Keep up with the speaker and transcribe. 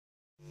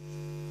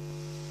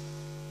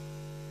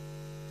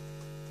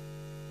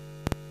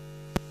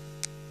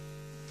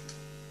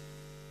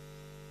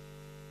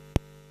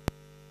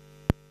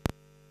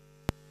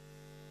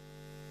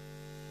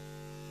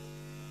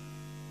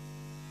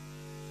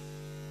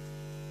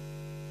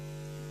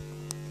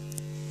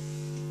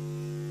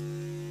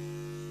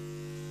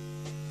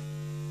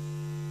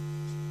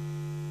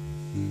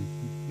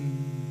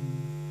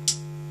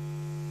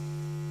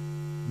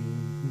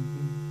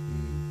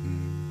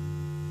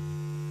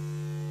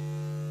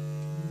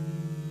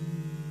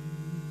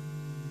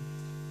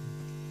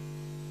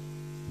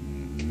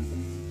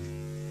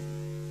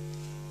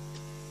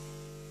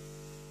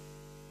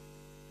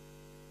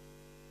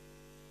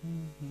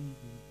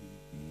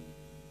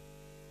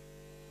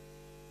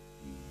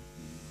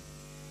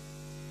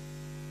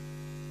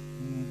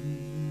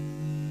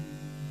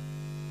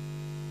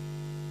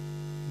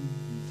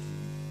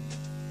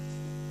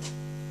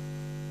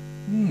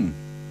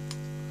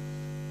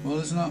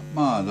isn't that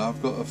mad?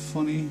 I've got a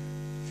funny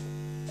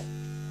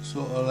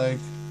sort of like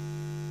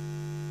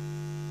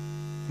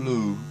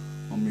blue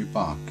on my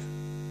back,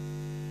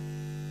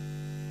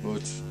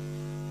 but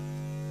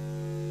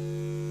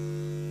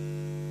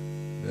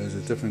there's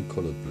a different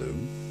coloured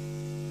blue.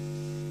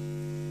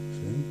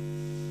 See?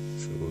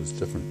 So it's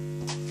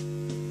different.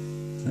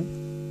 See?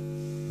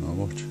 Now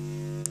watch.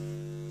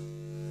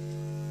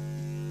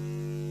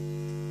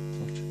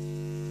 Watch.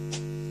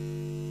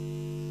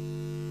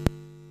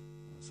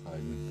 That's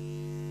hiding.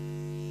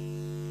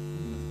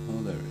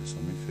 Oh, there it is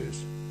on my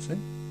face. See?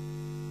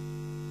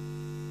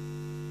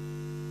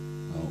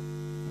 Oh.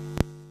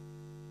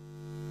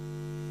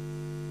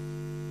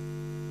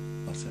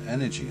 That's the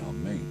energy on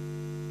me.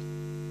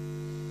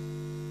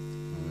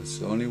 It's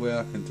the only way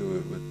I can do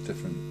it with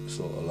different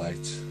sort of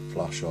lights,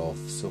 flash off,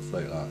 stuff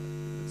like that.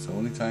 It's the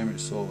only time it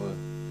sort of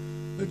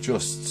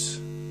adjusts.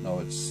 Now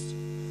it's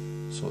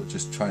sort of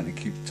just trying to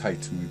keep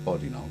tight to my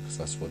body now, because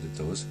that's what it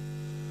does.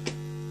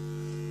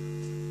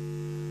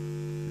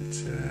 It's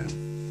very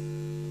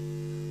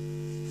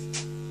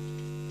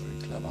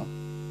clever.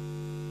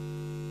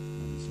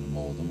 And there's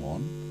more than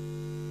one.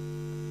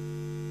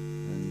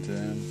 And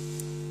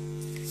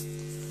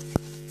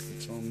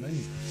it's on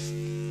me.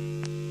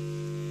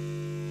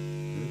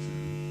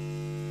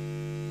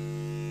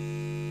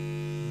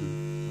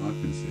 I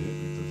can see it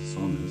because the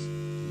sun is.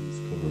 It's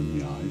covering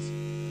my eyes,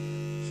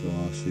 so I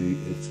see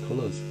its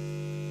colours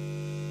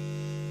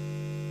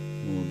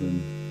more than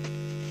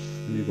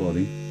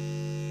anybody,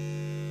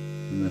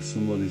 unless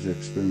somebody's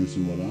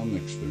experiencing what I'm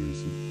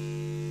experiencing.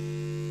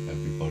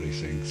 Everybody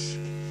thinks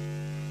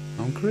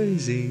I'm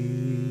crazy,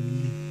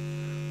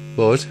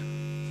 but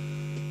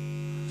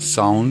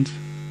sound,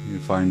 you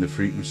find the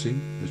frequency,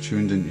 they're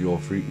tuned into your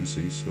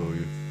frequency, so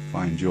you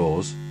find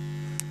yours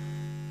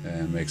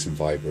and makes them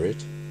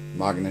vibrate.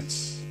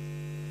 Magnets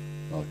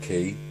are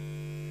key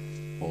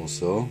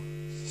also,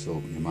 so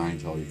open your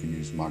mind how you can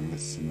use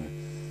magnets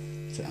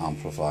to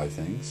amplify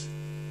things.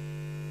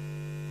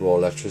 Raw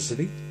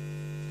electricity,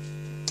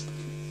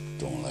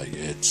 don't like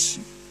it.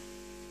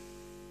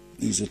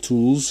 These are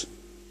tools.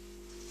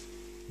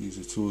 These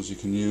are tools you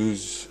can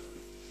use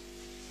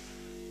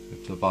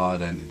if they're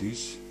bad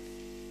entities.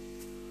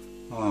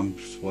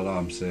 What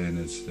I'm saying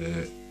is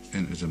they're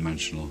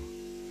interdimensional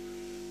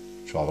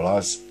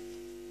travelers.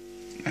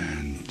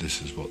 And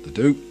this is what they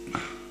do,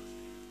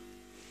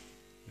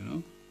 you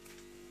know.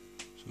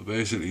 So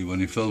basically, when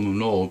you're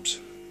filming orbs,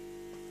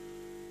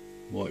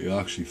 what you're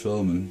actually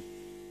filming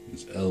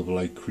is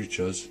elf-like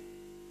creatures,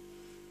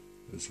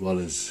 as well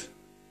as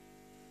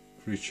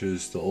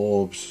creatures, the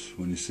orbs,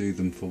 when you see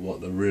them for what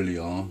they really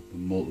are, the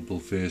multiple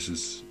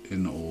faces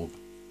in the orb.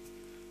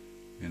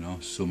 You know,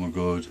 some are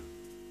good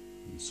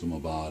and some are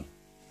bad.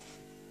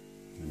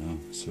 You know,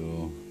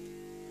 so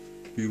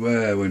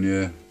beware when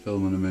you're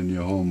filming them in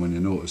your home, when you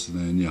notice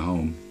they're in your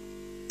home.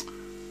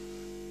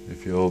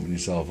 If you open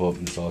yourself up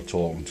and start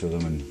talking to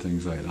them and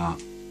things like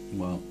that,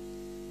 well,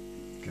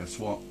 guess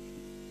what?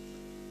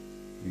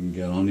 They can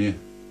get on you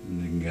and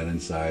they can get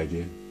inside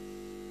you.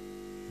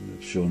 And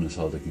they've shown us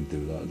how they can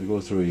do that. They go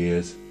through your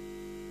ears,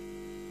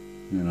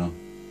 you know,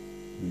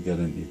 you get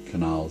into your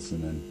canals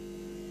and then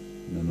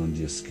under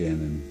your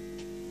skin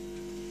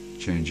and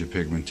change your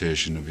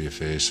pigmentation of your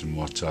face and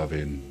what's have you,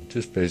 and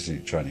just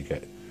basically trying to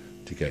get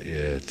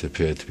you to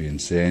appear to be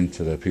insane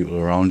to the people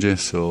around you,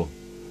 so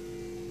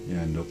you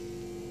end up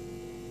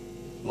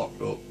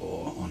locked up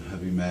or on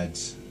heavy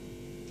meds.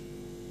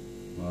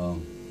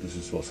 Well, this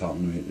is what's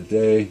happened to me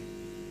today.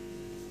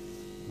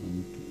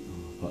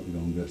 I've had to go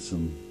and get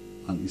some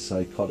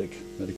antipsychotic medication.